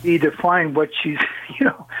 Define what she's,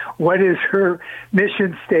 what is her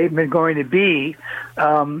mission statement going to be?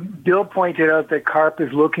 Bill pointed out that CARP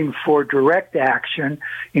is looking for direct action.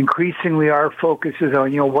 Increasingly, our focus is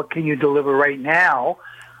on, what can you deliver right now?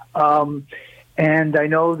 And I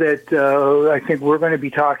know that I think we're going to be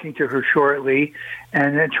talking to her shortly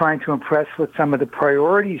and then trying to impress what some of the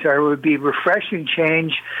priorities are. It would be refreshing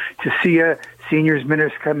change to see a seniors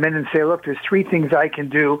minister come in and say, look, there's 3 things I can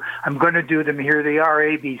do. I'm going to do them. Here they are,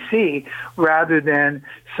 ABC, rather than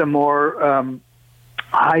some more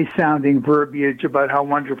high-sounding verbiage about how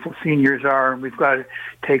wonderful seniors are and we've got to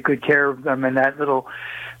take good care of them, and that little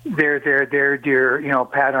there, dear,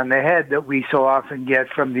 pat on the head that we so often get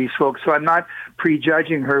from these folks. So I'm not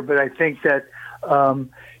prejudging her, but I think that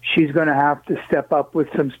she's going to have to step up with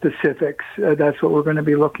some specifics. That's what we're going to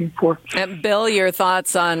be looking for. Bill, your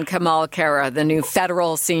thoughts on Kamal Khera, the new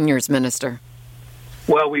federal seniors minister?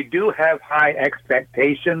 Well, we do have high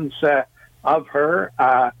expectations of her.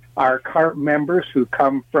 Our CARP members who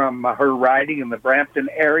come from her riding in the Brampton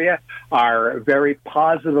area are very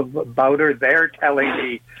positive about her. They're telling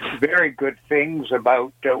me very good things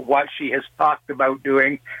about what she has talked about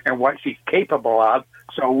doing and what she's capable of.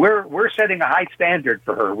 So we're setting a high standard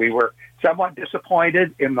for her. We were somewhat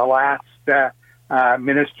disappointed in the last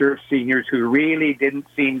Minister of Seniors, who really didn't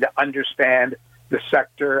seem to understand the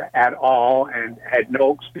sector at all and had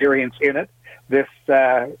no experience in it. This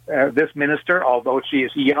minister, although she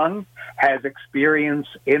is young, has experience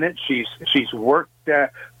in it. She's worked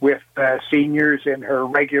with seniors in her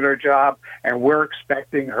regular job, and we're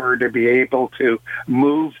expecting her to be able to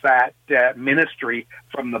move that ministry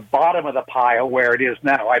from the bottom of the pile where it is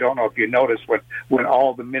now. I don't know if you noticed when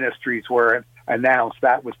all the ministries were announced,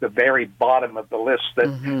 that was the very bottom of the list that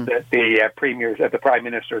the Prime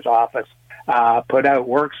Minister's office put out.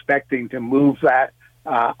 We're expecting to move that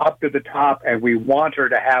up to the top, and we want her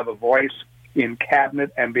to have a voice in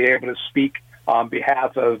cabinet and be able to speak on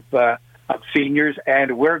behalf of seniors.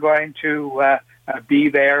 And we're going to be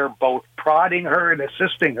there both prodding her and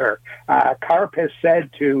assisting her. CARP has said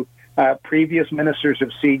to previous ministers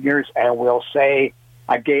of seniors, and we'll say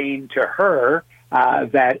again to her,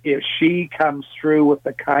 that if she comes through with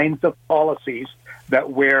the kinds of policies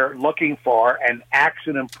that we're looking for and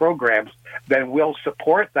action and programs, then we'll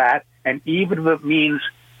support that. And even if it means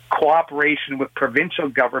cooperation with provincial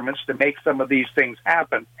governments to make some of these things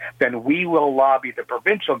happen, then we will lobby the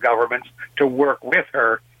provincial governments to work with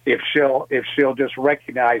her if she'll just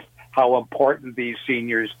recognize how important these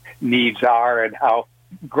seniors' needs are and how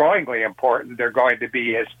growingly important they're going to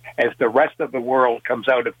be as the rest of the world comes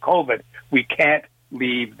out of COVID. We can't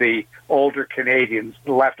leave the older Canadians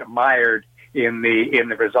left mired in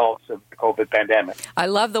the results of the COVID pandemic. I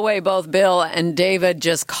love the way both Bill and David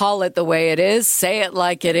just call it the way it is, say it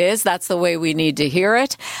like it is. That's the way we need to hear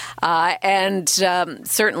it. And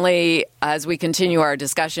certainly, as we continue our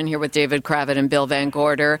discussion here with David Kravitz and Bill Van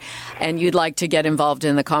Gorder, and you'd like to get involved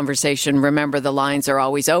in the conversation, remember the lines are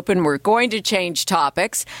always open. We're going to change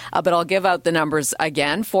topics, but I'll give out the numbers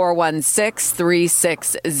again.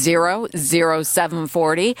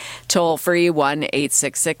 416-360-0740, toll free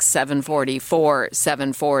 1-866-740-4740.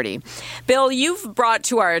 Bill, you've brought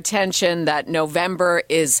to our attention that November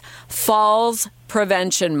is Falls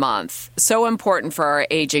Prevention Month. So important for our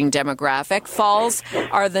aging demographic. Falls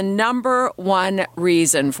are the number one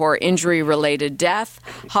reason for injury-related death,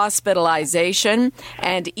 hospitalization,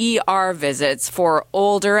 and ER visits for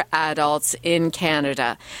older adults in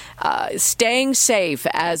Canada. Staying safe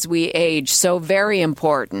as we age, so very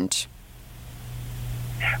important.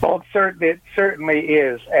 Well, it certainly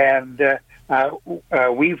is. And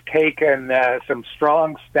we've taken some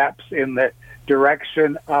strong steps in the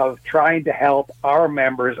direction of trying to help our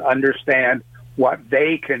members understand what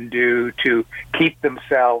they can do to keep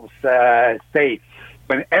themselves safe.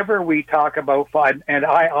 Whenever we talk about fun, and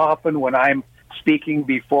I often, when I'm speaking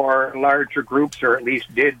before larger groups, or at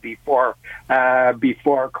least did before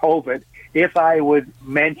COVID, if I would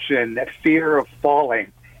mention fear of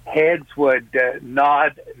falling, heads would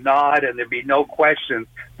nod, and there'd be no question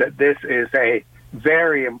that this is a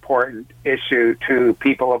very important issue to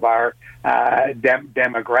people of our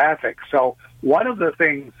demographic. So one of the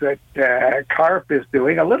things that CARP is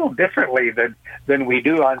doing a little differently than we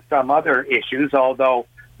do on some other issues, although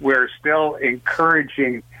we're still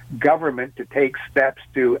encouraging government to take steps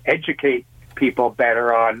to educate people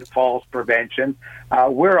better on falls prevention.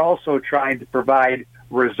 We're also trying to provide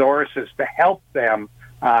resources to help them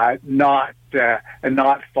not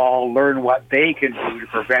fall, learn what they can do to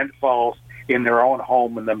prevent falls in their own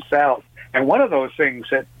home and themselves. And one of those things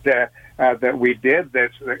that we did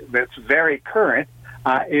that's very current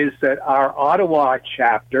is that our Ottawa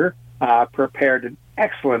chapter prepared an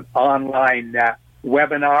excellent online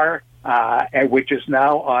webinar, which is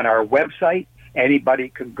now on our website. Anybody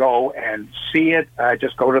can go and see it.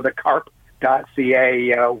 Just go to the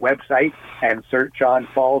CARP.ca website and search on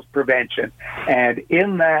falls prevention. And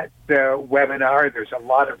in that webinar, there's a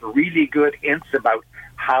lot of really good hints about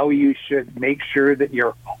how you should make sure that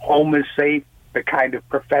your home is safe, the kind of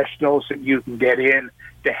professionals that you can get in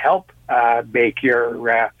to help make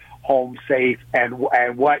your home safe, and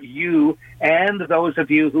what you and those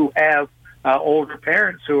of you who have older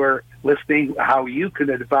parents who are listening, how you can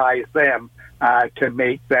advise them to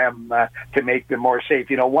make them more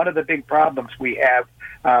safe. You know, one of the big problems we have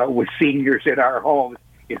with seniors in our homes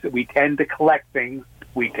is that we tend to collect things.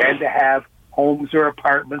 We tend to have homes or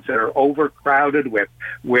apartments that are overcrowded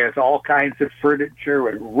with all kinds of furniture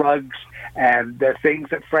and rugs and things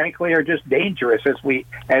that frankly are just dangerous as we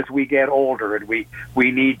get older, and we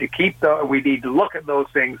need to look at those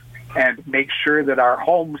things and make sure that our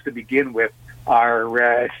homes to begin with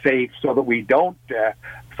are safe so that we don't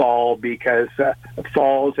fall, because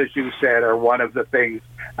falls, as you said, are one of the things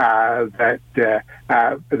that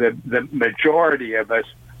the majority of us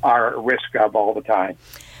are at risk of all the time.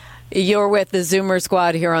 You're with the Zoomer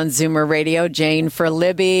Squad here on Zoomer Radio. Jane for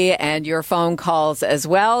Libby, and your phone calls as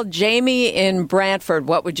well. Jamie in Brantford,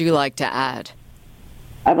 what would you like to add?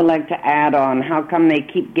 I would like to add on, how come they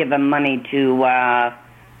keep giving money to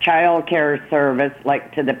child care service,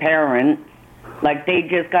 like to the parents, like they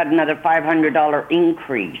just got another $500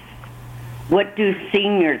 increase? What do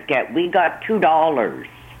seniors get? We got $2.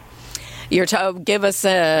 Give us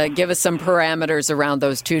some parameters around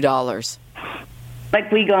those $2. Like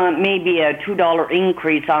we got maybe a $2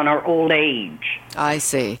 increase on our old age. I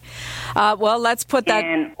see. Well, let's put that.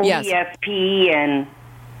 And yes. OESP and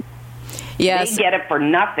yes, they get it for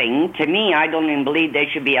nothing. To me, I don't even believe they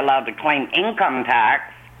should be allowed to claim income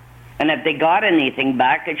tax. And if they got anything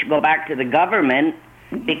back, it should go back to the government,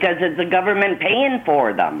 because it's the government paying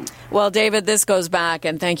for them. Well, David, this goes back,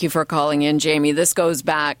 and thank you for calling in, Jamie. This goes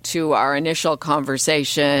back to our initial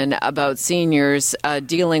conversation about seniors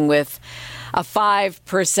dealing with a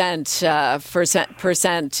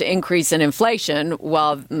 5% increase in inflation,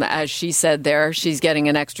 while, as she said there, she's getting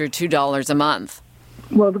an extra $2 a month.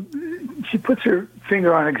 Well, she puts her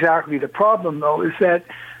finger on exactly the problem, though, is that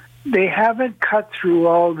they haven't cut through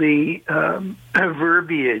all the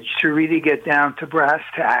verbiage to really get down to brass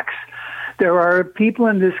tacks. There are people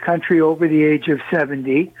in this country over the age of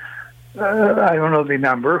 70, I don't know the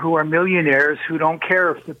number, who are millionaires who don't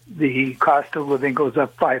care if the cost of living goes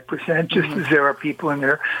up 5%, just as there are people in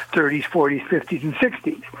their 30s, 40s, 50s, and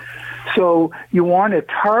 60s. So you want to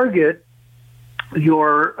target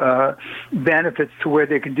your benefits to where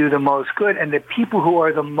they can do the most good. And the people who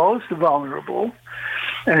are the most vulnerable,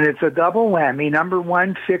 and it's a double whammy, number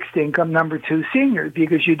one, fixed income, number two, seniors,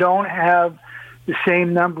 because you don't have the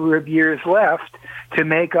same number of years left to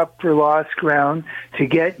make up for lost ground, to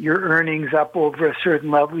get your earnings up over a certain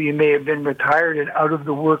level. You may have been retired and out of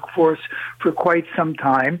the workforce for quite some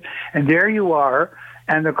time, and there you are,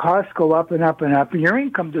 and the costs go up and up and up, and your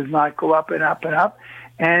income does not go up and up and up,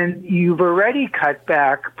 and you've already cut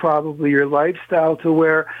back probably your lifestyle to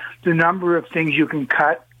where the number of things you can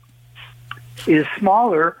cut is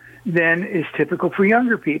smaller than is typical for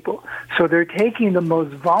younger people. So they're taking the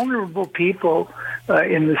most vulnerable people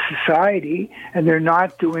in the society, and they're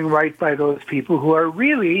not doing right by those people who are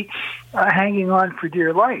really hanging on for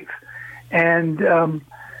dear life. And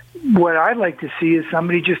what I'd like to see is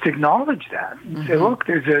somebody just acknowledge that and say, look,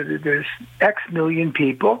 there's X million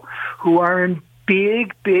people who are in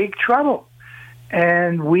big, big trouble.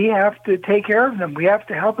 And we have to take care of them. We have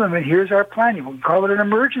to help them. And here's our plan. You can call it an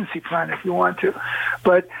emergency plan if you want to.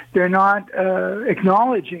 But they're not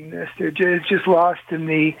acknowledging this. They're just lost in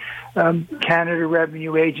the Canada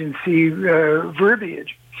Revenue Agency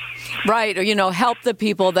verbiage. Right. Or, help the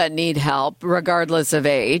people that need help, regardless of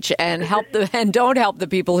age, and and don't help the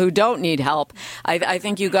people who don't need help. I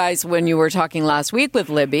think you guys, when you were talking last week with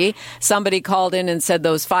Libby, somebody called in and said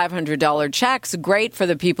those $500 checks, great for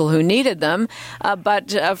the people who needed them,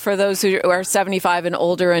 but for those who are 75 and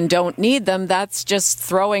older and don't need them, that's just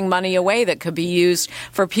throwing money away that could be used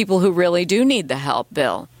for people who really do need the help,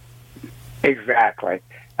 Bill. Exactly.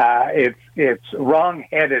 It's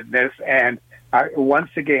wrong-headedness and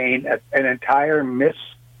once again an entire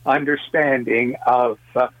misunderstanding of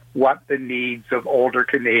what the needs of older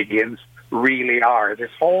Canadians really are.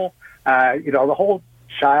 This whole, the whole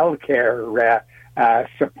child care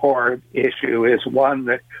support issue is one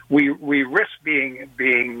that we risk being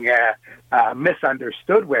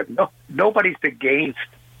misunderstood with. Nobody's against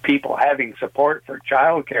people having support for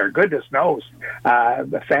child care. Goodness knows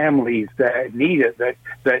the families that need it,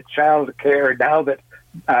 that child care now that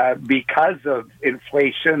because of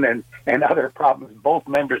inflation and other problems, both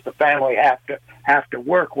members of the family have to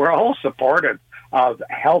work. We're all supportive of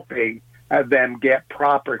helping them get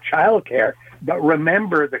proper child care. But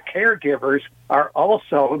remember, the caregivers there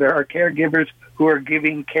are caregivers who are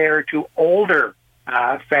giving care to older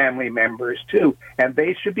family members too, and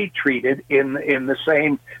they should be treated in the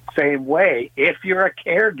same way. If you're a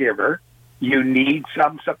caregiver, you need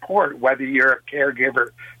some support, whether you're a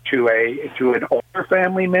caregiver to an older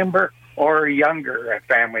family member or a younger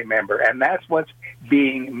family member, and that's what's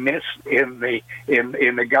being missed in the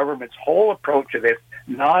government's whole approach to this.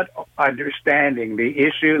 Not understanding the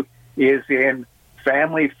issue is in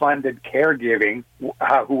family-funded caregiving,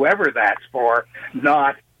 whoever that's for,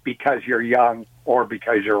 not because you're young or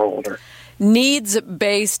because you're older.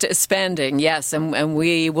 Needs-based spending, yes, and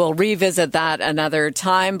we will revisit that another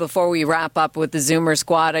time. Before we wrap up with the Zoomer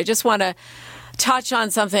Squad, I just want to touch on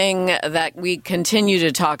something that we continue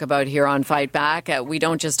to talk about here on Fight Back. We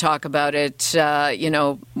don't just talk about it,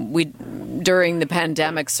 during the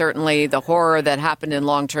pandemic, certainly the horror that happened in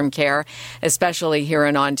long-term care, especially here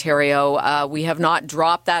in Ontario. We have not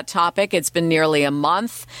dropped that topic. It's been nearly a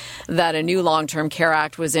month that a new long-term care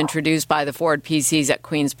act was introduced by the Ford PCs at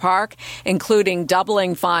Queen's Park, including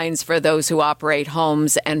doubling fines for those who operate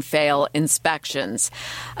homes and fail inspections.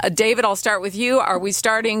 David, I'll start with you. Are we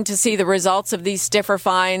starting to see the results of these stiffer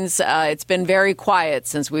fines? It's been very quiet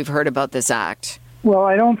since we've heard about this act. Well,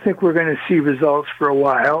 I don't think we're going to see results for a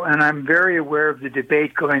while, and I'm very aware of the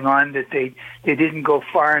debate going on that they didn't go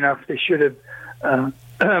far enough. They should have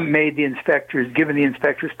given the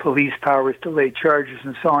inspectors police powers to lay charges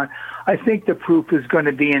and so on. I think the proof is going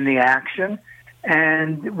to be in the action,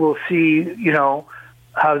 and we'll see,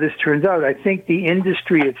 how this turns out. I think the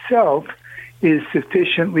industry itself is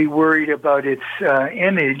sufficiently worried about its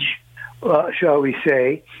image, shall we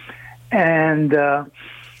say, and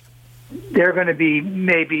they're going to be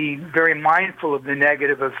maybe very mindful of the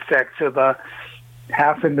negative effects of a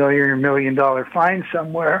 $500,000 or $1 million fine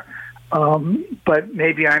somewhere. But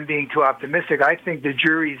maybe I'm being too optimistic. I think the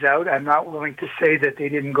jury's out. I'm not willing to say that they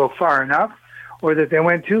didn't go far enough or that they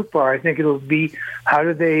went too far. I think it'll be how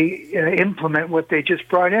do they implement what they just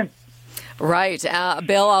brought in. Right.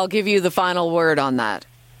 Bill, I'll give you the final word on that.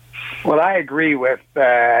 Well, I agree with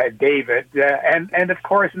David. And of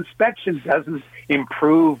course, inspection doesn't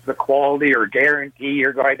improve the quality or guarantee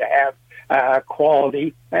you're going to have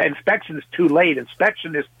quality. Inspection is too late.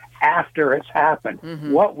 Inspection is after it's happened.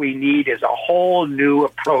 Mm-hmm. What we need is a whole new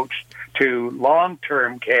approach to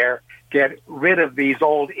long-term care, get rid of these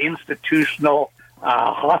old institutional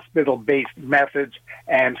hospital-based methods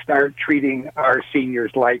and start treating our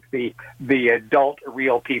seniors like the adult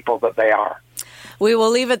real people that they are. We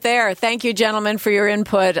will leave it there. Thank you, gentlemen, for your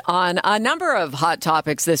input on a number of hot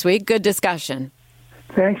topics this week. Good discussion.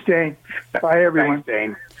 Thanks, Dane. Bye, everyone. Thanks,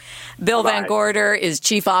 Dane. Bill Van Gorder is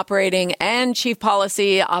Chief Operating and Chief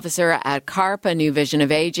Policy Officer at CARP, A New Vision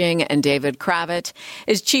of Aging, and David Kravitz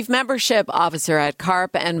is Chief Membership Officer at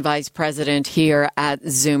CARP and Vice President here at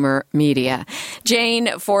Zoomer Media.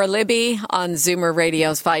 Jane for Libby on Zoomer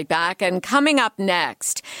Radio's Fight Back. And coming up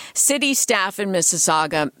next, city staff in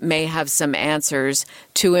Mississauga may have some answers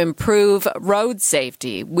to improve road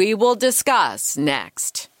safety. We will discuss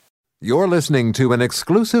next. You're listening to an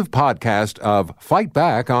exclusive podcast of Fight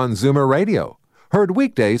Back on Zoomer Radio. Heard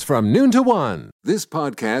weekdays from noon to 1. This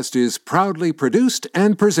podcast is proudly produced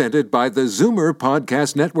and presented by the Zoomer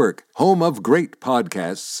Podcast Network, home of great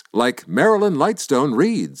podcasts like Marilyn Lightstone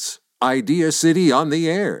Reads, Idea City on the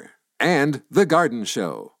Air, and The Garden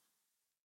Show.